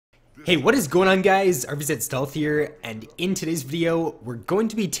Hey, what is going on, guys? RvzStealth here, and in today's video, we're going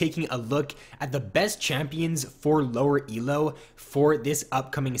to be taking a look at the best champions for lower elo for this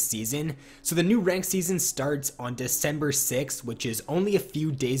upcoming season. So the new rank season starts on December 6th, which is only a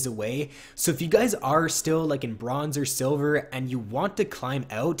few days away. So if you guys are still like in bronze or silver and you want to climb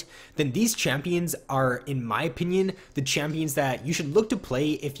out, then these champions are, in my opinion, the champions that you should look to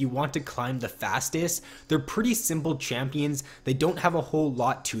play if you want to climb the fastest. They're pretty simple champions. They don't have a whole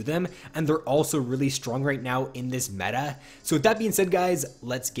lot to them, and they're also really strong right now in this meta. So with that being said, guys,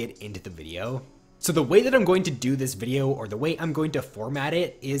 let's get into the video. So the way that I'm going to do this video, or the way I'm going to format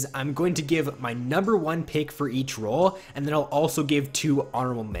it, is I'm going to give my number one pick for each role, and then I'll also give 2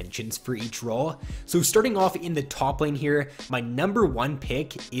 honorable mentions for each role. So starting off in the top lane here, my number one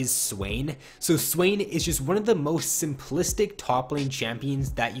pick is Swain. So Swain is just one of the most simplistic top lane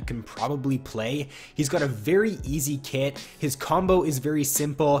champions that you can probably play. He's got a very easy kit, his combo is very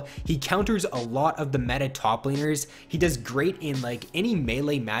simple, he counters a lot of the meta top laners, he does great in like any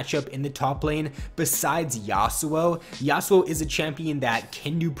melee matchup in the top lane, besides Yasuo. Yasuo is a champion that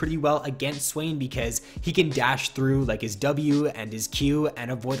can do pretty well against Swain because he can dash through like his W and his Q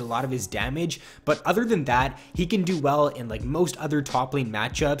and avoid a lot of his damage, but other than that, he can do well in like most other top lane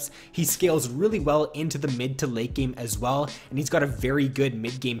matchups. He scales really well into the mid to late game as well, and he's got a very good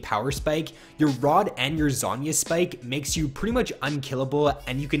mid game power spike. Your Rod and your Zanya spike makes you pretty much unkillable,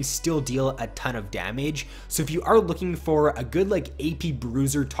 and you can still deal a ton of damage. So if you are looking for a good like AP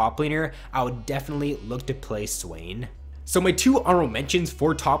bruiser top laner, I would definitely look to play Swain. So my 2 honorable mentions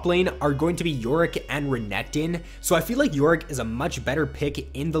for top lane are going to be Yorick and Renekton. So I feel like Yorick is a much better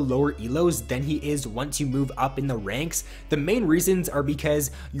pick in the lower elos than he is once you move up in the ranks. The main reasons are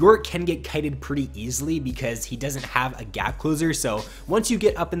because Yorick can get kited pretty easily because he doesn't have a gap closer. So once you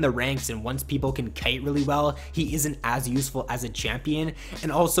get up in the ranks and once people can kite really well, he isn't as useful as a champion.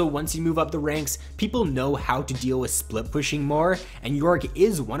 And also once you move up the ranks, people know how to deal with split pushing more, and Yorick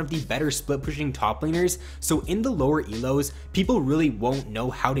is one of the better split pushing top laners. So in the lower elos, people really won't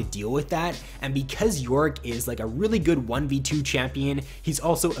know how to deal with that, and because Yorick is like a really good 1v2 champion, he's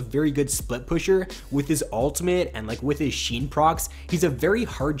also a very good split pusher with his ultimate and like with his Sheen procs. He's a very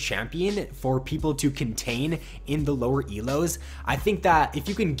hard champion for people to contain in the lower elos. I think that if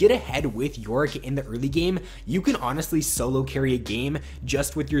you can get ahead with Yorick in the early game, you can honestly solo carry a game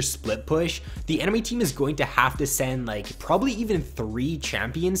just with your split push. The enemy team is going to have to send like probably even 3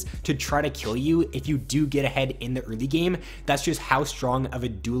 champions to try to kill you if you do get ahead in the early game. That's just how strong of a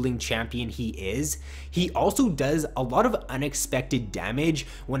dueling champion he is. He also does a lot of unexpected damage.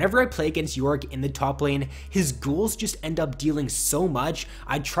 Whenever I play against Yorick in the top lane, his ghouls just end up dealing so much.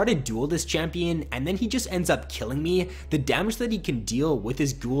 I try to duel this champion and then he just ends up killing me. The damage that he can deal with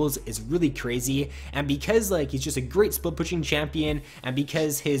his ghouls is really crazy, and because like he's just a great split pushing champion and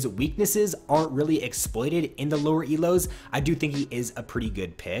because his weaknesses aren't really exploited in the lower elos, I do think he is a pretty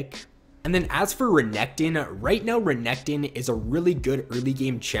good pick. And then as for Renekton, right now Renekton is a really good early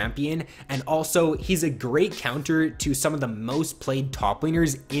game champion, and also he's a great counter to some of the most played top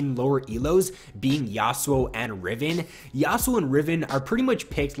laners in lower elos, being Yasuo and Riven. Yasuo and Riven are pretty much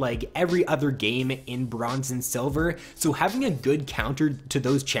picked like every other game in bronze and silver, so having a good counter to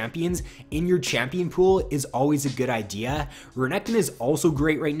those champions in your champion pool is always a good idea. Renekton is also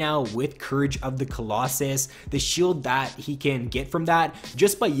great right now with Courage of the Colossus. The shield that he can get from that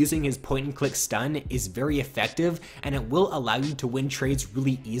just by using his point and click stun is very effective, and it will allow you to win trades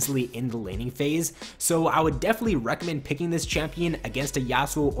really easily in the laning phase. So I would definitely recommend picking this champion against a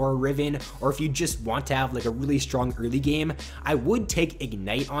Yasuo or a Riven, or if you just want to have like a really strong early game, I would take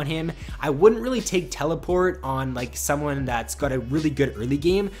Ignite on him. I wouldn't really take Teleport on like someone that's got a really good early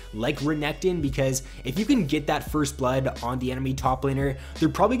game like Renekton, because if you can get that first blood on the enemy top laner, they're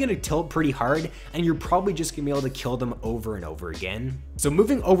probably going to tilt pretty hard and you're probably just going to be able to kill them over and over again. So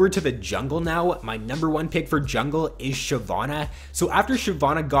moving over to the jungle now, my number one pick for jungle is Shyvana. So after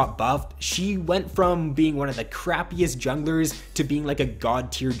Shyvana got buffed, she went from being one of the crappiest junglers to being like a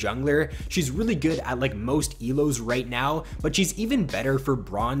god tier jungler. She's really good at like most elos right now, but she's even better for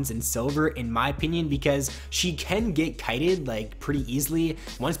bronze and silver in my opinion, because she can get kited like pretty easily.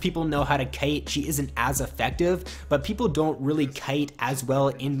 Once people know how to kite, she isn't as effective, but people don't really kite as well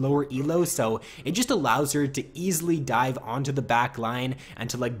in lower elos, so it just allows her to easily dive onto the back line and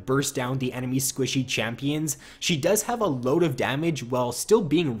to like burst down the enemy squishy champions. She does have a load of damage while still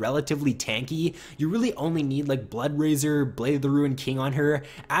being relatively tanky. You really only need like Blood Razor, Blade of the Ruined King on her.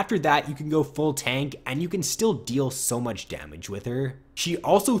 After that, you can go full tank and you can still deal so much damage with her. She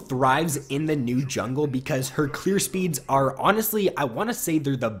also thrives in the new jungle because her clear speeds are honestly, I want to say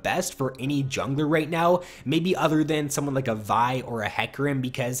they're the best for any jungler right now, maybe other than someone like a Vi or a Hecarim,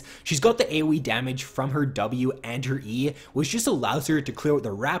 because she's got the AoE damage from her W and her E, which just allows her to clear out the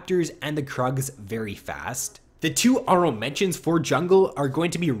Raptors and the Krugs very fast. The two honorable mentions for jungle are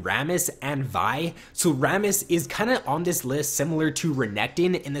going to be Rammus and Vi. So Rammus is kind of on this list similar to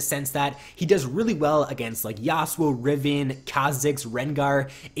Renekton in the sense that he does really well against like Yasuo, Riven, Kha'Zix,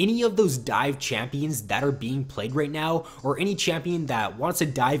 Rengar, any of those dive champions that are being played right now, or any champion that wants to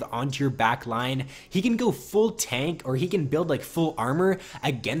dive onto your back line. He can go full tank, or he can build like full armor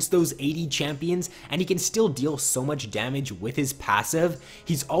against those AD champions, and he can still deal so much damage with his passive.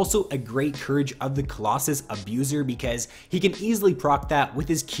 He's also a great Courage of the Colossus abuser because he can easily proc that with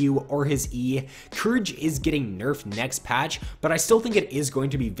his Q or his E. Courage is getting nerfed next patch, but I still think it is going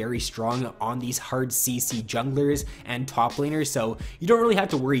to be very strong on these hard CC junglers and top laners, so you don't really have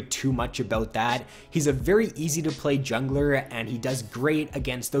to worry too much about that. He's a very easy to play jungler, and he does great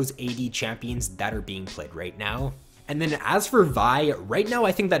against those AD champions that are being played right now. And then as for Vi, right now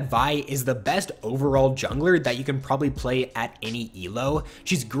I think that Vi is the best overall jungler that you can probably play at any elo.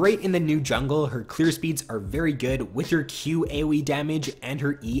 She's great in the new jungle, her clear speeds are very good with her Q AoE damage and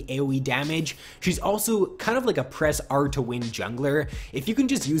her E AoE damage. She's also kind of like a press R to win jungler. If you can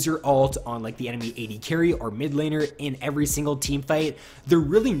just use your ult on like the enemy AD carry or mid laner in every single team fight, they're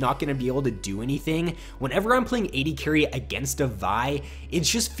really not going to be able to do anything. Whenever I'm playing AD carry against a Vi, it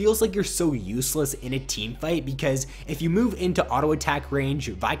just feels like you're so useless in a team fight because if you move into auto attack range,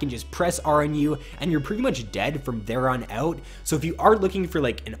 Vi can just press R on you and you're pretty much dead from there on out. So if you are looking for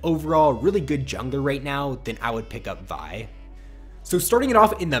like an overall really good jungler right now, then I would pick up Vi. So starting it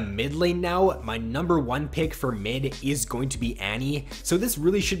off in the mid lane now, my number one pick for mid is going to be Annie. So this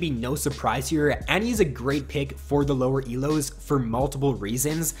really should be no surprise here. Annie is a great pick for the lower elos for multiple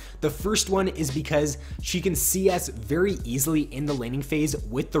reasons. The first one is because she can CS very easily in the laning phase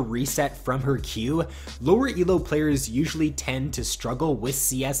with the reset from her Q. Lower elo players usually tend to struggle with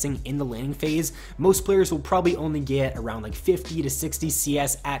CSing in the laning phase. Most players will probably only get around like 50 to 60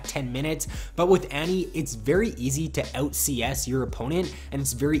 CS at 10 minutes, but with Annie, it's very easy to out CS your opponent, and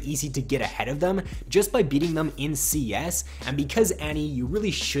it's very easy to get ahead of them just by beating them in CS. And because Annie, you really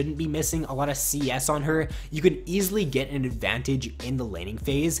shouldn't be missing a lot of CS on her, you can easily get an advantage in the laning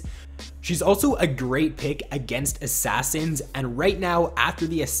phase. She's also a great pick against assassins, and right now after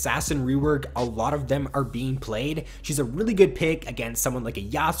the assassin rework, a lot of them are being played. She's a really good pick against someone like a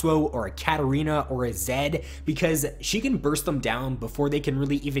Yasuo or a Katarina or a Zed because she can burst them down before they can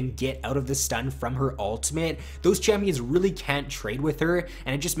really even get out of the stun from her ultimate. Those champions really can't trade with her,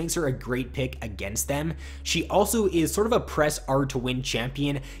 and it just makes her a great pick against them. She also is sort of a press R to win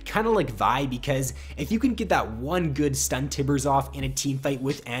champion, kind of like Vi, because if you can get that one good stun Tibbers off in a team fight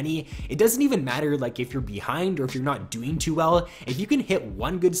with Annie, it doesn't even matter like if you're behind or if you're not doing too well. If you can hit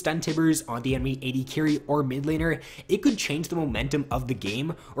one good stun Tibbers on the enemy AD carry or mid laner, it could change the momentum of the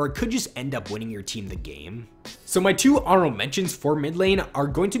game, or it could just end up winning your team the game. So my two honorable mentions for mid lane are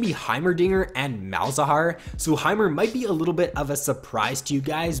going to be Heimerdinger and Malzahar. So Heimer might be a little bit of a surprise to you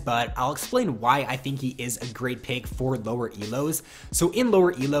guys, but I'll explain why I think he is a great pick for lower elos. So in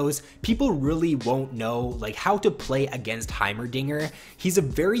lower elos, people really won't know like how to play against Heimerdinger. He's a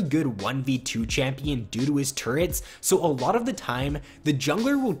very good 1v2 champion due to his turrets, so a lot of the time the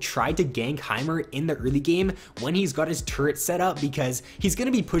jungler will try to gank Heimer in the early game when he's got his turret set up, because he's going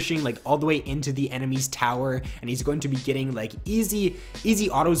to be pushing like all the way into the enemy's tower, and he's going to be getting like easy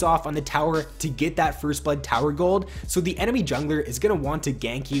autos off on the tower to get that first blood tower gold. So the enemy jungler is going to want to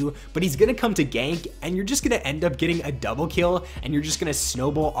gank you, but he's going to come to gank and you're just going to end up getting a double kill, and you're just going to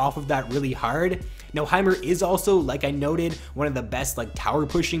snowball off of that really hard. Now Heimer is also, like I noted, one of the best like tower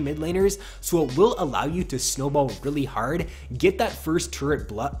pushing mid laners, so it will allow you to snowball really hard, get that first turret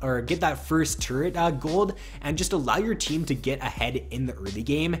gold, and just allow your team to get ahead in the early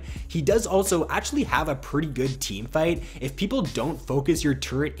game. He does also actually have a pretty good team fight. If people don't focus your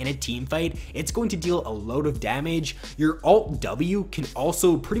turret in a team fight, it's going to deal a load of damage. Your alt W can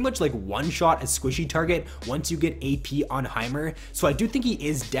also pretty much like one shot a squishy target once you get AP on Heimer, so I do think he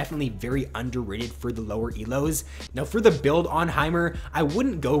is definitely very underrated for the lower elos. Now for the build on Heimer, I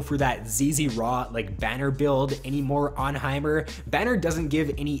wouldn't go for that ZZ Raw like banner build anymore on Heimer. Banner doesn't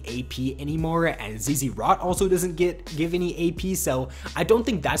give any AP anymore, and ZZ Rot also doesn't give any AP, so I don't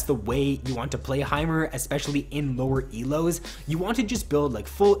think that's the way you want to play Heimer, especially in lower elos. You want to just build like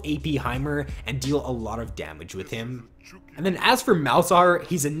full AP Heimer and deal a lot of damage with him. And then as for Malzahar,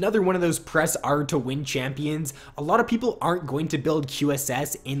 he's another one of those press R to win champions. A lot of people aren't going to build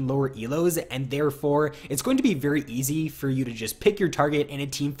QSS in lower elos, and therefore it's going to be very easy for you to just pick your target in a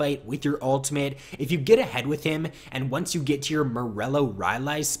team fight with your ultimate. If you get ahead with him, and once you get to your Morello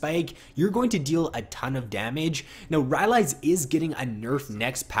Rylai's spike, you're going to deal a ton of damage. Now Rylai's is getting a nerf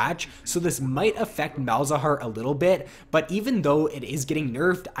next patch, so this might affect Malzahar a little bit, but even though it is getting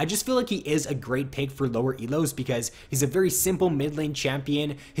nerfed, I just feel like he is a great pick for lower elos because he's a very simple mid lane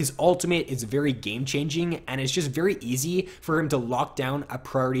champion. His ultimate is very game changing, and it's just very easy for him to lock down a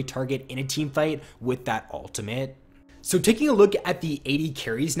priority target in a team fight with that ultimate. So taking a look at the AD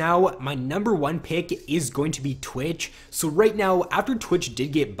carries now, my number one pick is going to be Twitch. So right now, after Twitch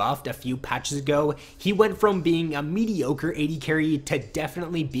did get buffed a few patches ago, he went from being a mediocre AD carry to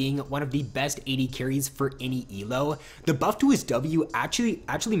definitely being one of the best AD carries for any elo. The buff to his W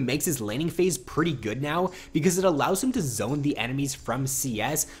actually makes his laning phase pretty good now because it allows him to zone the enemies from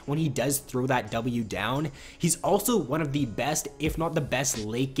CS when he does throw that W down. He's also one of the best, if not the best,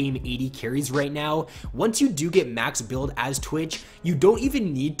 late game AD carries right now. Once you do get max build as Twitch, you don't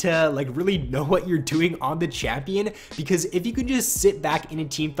even need to like really know what you're doing on the champion, because if you can just sit back in a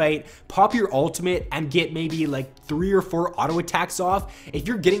team fight, pop your ultimate and get maybe like 3 or 4 auto attacks off, if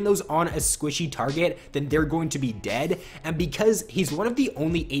you're getting those on a squishy target, then they're going to be dead. And because he's one of the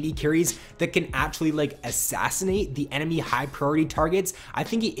only AD carries that can actually like assassinate the enemy high priority targets, I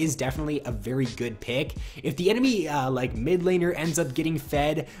think he is definitely a very good pick. If the enemy like mid laner ends up getting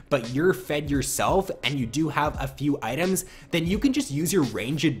fed, but you're fed yourself and you do have a few items, then you can just use your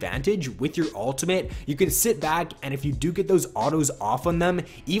range advantage with your ultimate. You can sit back, and if you do get those autos off on them,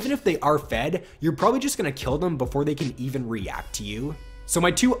 even if they are fed, you're probably just gonna kill them before they can even react to you. So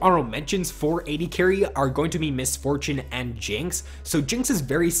my two honorable mentions for AD carry are going to be Miss Fortune and Jinx. So Jinx is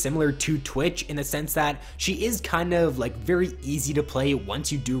very similar to Twitch in the sense that she is kind of like very easy to play once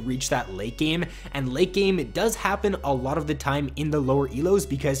you do reach that late game, and late game it does happen a lot of the time in the lower elos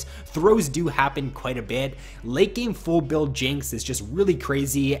because throws do happen quite a bit. Late game full build Jinx is just really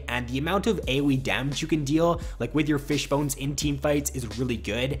crazy, and the amount of AoE damage you can deal like with your fishbones in team fights is really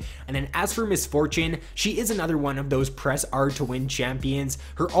good. And then as for Miss Fortune, she is another one of those press R to win champions.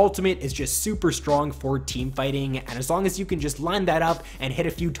 Her ultimate is just super strong for team fighting, and as long as you can just line that up and hit a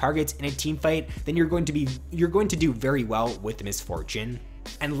few targets in a team fight, then you're going to do very well with Miss Fortune.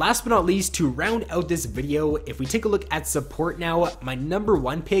 And last but not least, to round out this video, if we take a look at support now, my number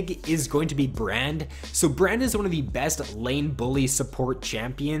one pick is going to be Brand. So Brand is one of the best lane bully support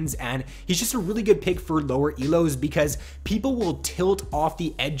champions, and he's just a really good pick for lower elos because people will tilt off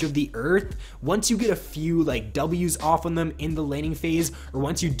the edge of the earth once you get a few like W's off on them in the laning phase, or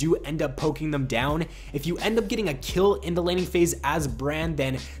once you do end up poking them down. If you end up getting a kill in the laning phase as Brand,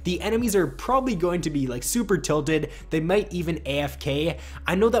 then the enemies are probably going to be like super tilted. They might even AFK.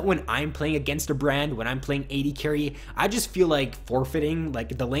 I know that when I'm playing against a Brand, when I'm playing AD carry, I just feel like forfeiting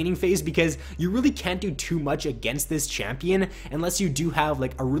like the laning phase because you really can't do too much against this champion unless you do have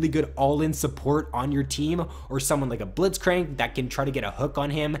like a really good all-in support on your team, or someone like a Blitzcrank that can try to get a hook on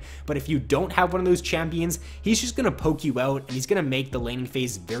him. But if you don't have one of those champions, he's just gonna poke you out and he's gonna make the laning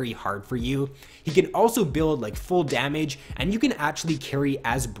phase very hard for you. He can also build like full damage, and you can actually carry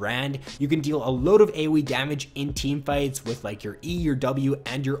as Brand. You can deal a load of AoE damage in team fights with like your E, your W,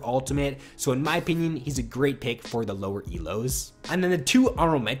 and your ultimate. So in my opinion, he's a great pick for the lower elos. And then the two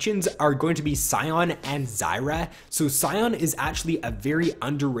honorable mentions are going to be Sion and Zyra. So Sion is actually a very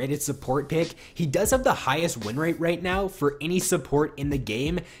underrated support pick. He does have the highest win rate right now for any support in the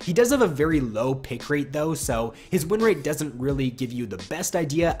game. He does have a very low pick rate though, so his win rate doesn't really give you the best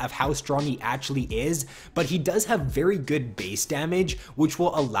idea of how strong he actually is, but he does have very good base damage, which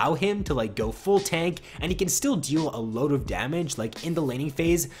will allow him to like go full tank, and he can still deal a load of damage like in the laning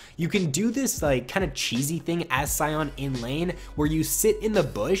phase. You can do this like kind of cheesy thing as Sion in lane where you sit in the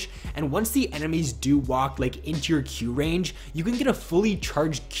bush, and once the enemies do walk like into your Q range, you can get a fully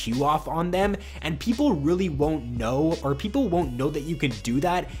charged Q off on them, and people really won't know, or people won't know that you can do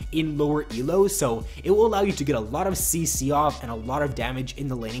that in lower elo. So it will allow you to get a lot of CC off and a lot of damage in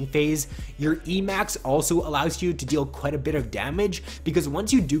the laning phase. Your E max also allows you to deal quite a bit of damage because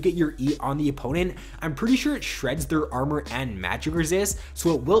once you do get your E on the opponent, I'm pretty sure it shreds their armor and magic resist,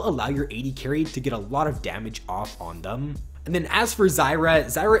 so it will allow your AD carry to get a lot of damage off on them. And then as for Zyra,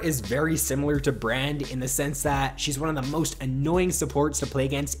 Zyra is very similar to Brand in the sense that she's one of the most annoying supports to play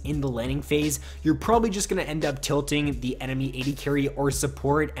against in the laning phase. You're probably just going to end up tilting the enemy AD carry or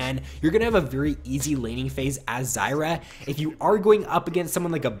support, and you're going to have a very easy laning phase as Zyra. If you are going up against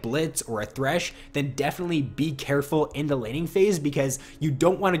someone like a Blitz or a Thresh, then definitely be careful in the laning phase because you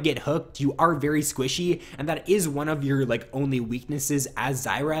don't want to get hooked. You are very squishy, and that is one of your like only weaknesses as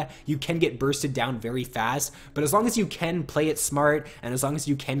Zyra. You can get bursted down very fast, but as long as you can play it smart and as long as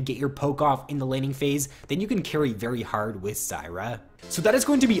you can get your poke off in the laning phase, then you can carry very hard with Zyra. So that is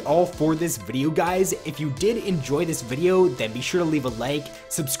going to be all for this video, guys. If you did enjoy this video, then be sure to leave a like,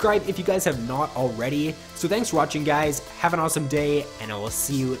 subscribe if you guys have not already. So thanks for watching, guys. Have an awesome day, and I will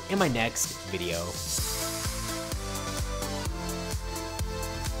see you in my next video.